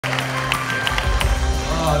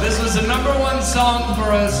This was the #1 song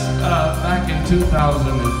for us back in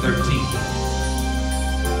 2013.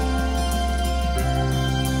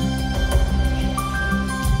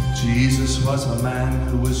 Jesus was a man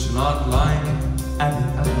who was not lying, and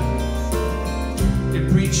he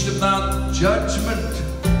preached about judgment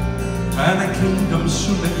and a kingdom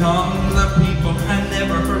soon to come. The people had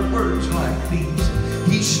never heard words like these.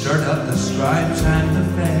 He stirred up the scribes and the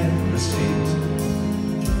Pharisees,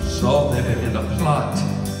 saw that it had a plot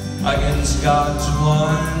against God's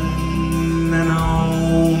one and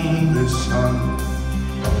only Son.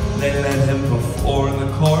 They led him before the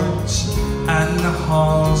courts and the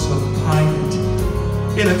halls of Pilate.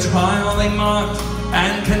 In a trial they mocked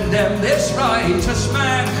and condemned this righteous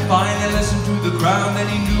man. Finally listened to the crowd and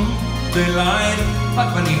he knew they lied.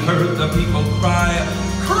 But when he heard the people cry,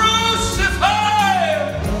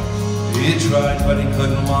 "Crucify!" he tried, but he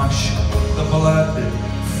couldn't wash the blood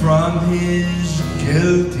from his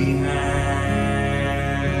guilty hands.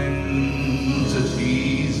 As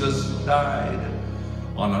Jesus died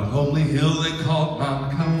on a lonely hill they called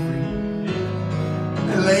Mount Calvary.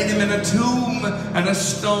 They laid him in a tomb and a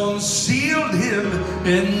stone sealed him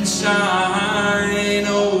inside.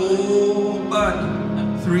 Oh, but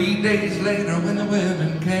 3 days later when the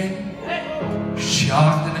women came,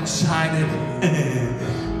 shocked and excited,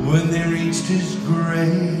 when they reached his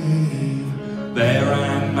grave, they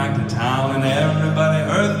ran back to town and everybody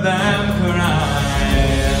heard them cry.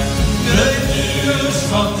 Good news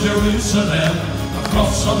from Jerusalem, a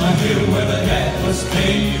cross on the hill where the dead was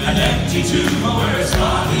paid, an empty tomb where his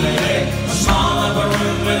body lay, a small upper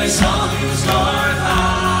room where they saw he was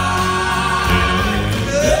glorified.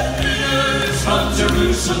 Good news from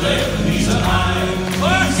Jerusalem, he's alive.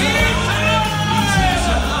 He's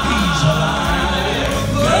alive.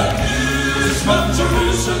 Good news from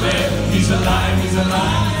Jerusalem, he's alive, he's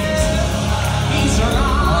alive. He's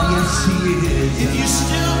alive. Oh, yes, he is. If you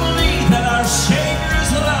still believe that our Savior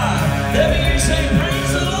is alive, let me hear you say,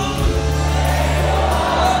 praise the Lord.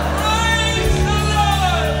 Praise the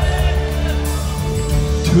Lord.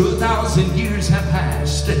 2,000 years have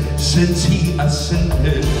passed since he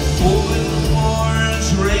ascended. Open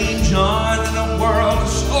wars rage on in a world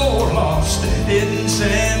so lost in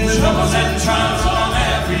sin. Troubles and trials on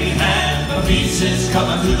every hand, but peace is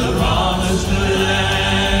coming to the promised land.